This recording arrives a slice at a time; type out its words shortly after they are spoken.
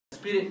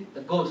spirit,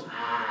 the ghost,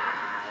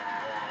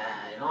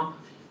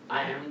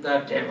 I am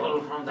the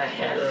devil from the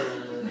hell.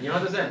 You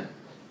understand?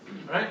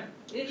 Right?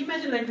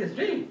 Imagine like this,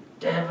 really.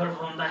 Devil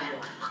from the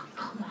hell.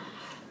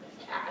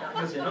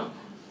 Because,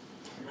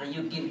 and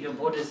you give your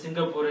body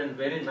Singaporean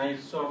very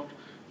nice soft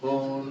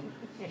bone,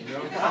 and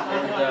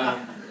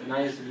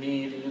nice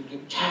meat, and you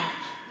give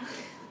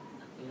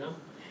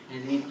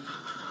and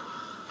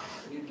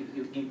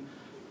you give,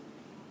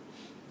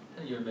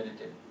 and you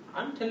meditate.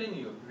 I'm telling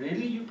you,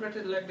 really you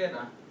practice like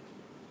that,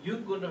 you're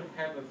going to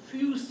have a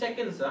few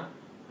seconds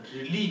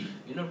relief.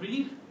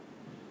 Relief?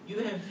 You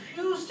have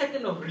few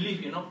seconds of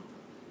relief,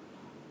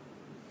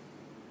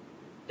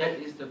 That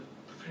is the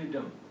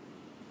freedom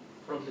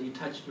from the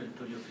attachment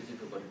to your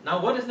physical body.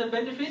 Now what is the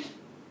benefit?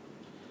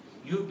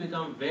 You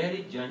become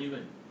very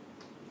genuine.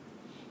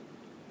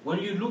 When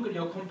you look at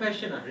your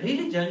compassion,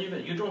 really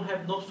genuine, you don't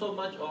have not so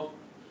much of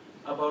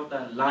about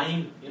the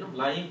lying,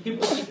 lying,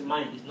 hypocrite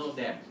mind is not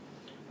there.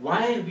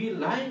 Why we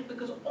lie?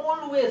 Because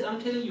always, I'm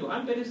telling you,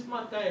 I'm very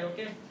smart guy,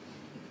 okay?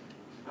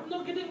 I'm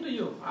not kidding to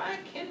you. I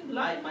can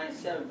lie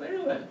myself very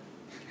well.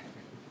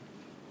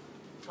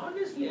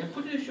 Honestly, I'm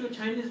pretty sure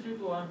Chinese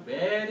people are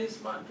very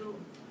smart too.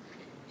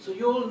 So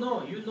you all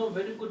know,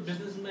 very good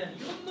businessmen,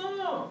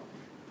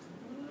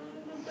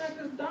 that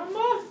is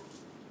Dharma.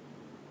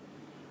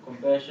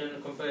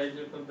 Compassion,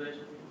 compassion,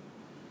 compassion.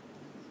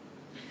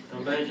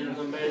 Compassion,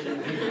 compassion,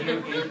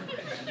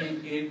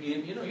 give.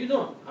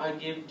 I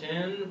give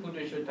 10, put a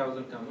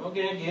 1,000 come.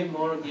 Okay, give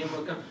more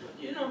come.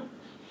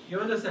 You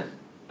understand?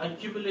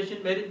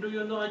 Accumulation merit, do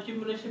you know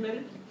accumulation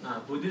merit?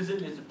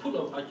 Buddhism is full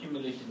of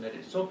accumulation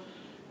merit. So,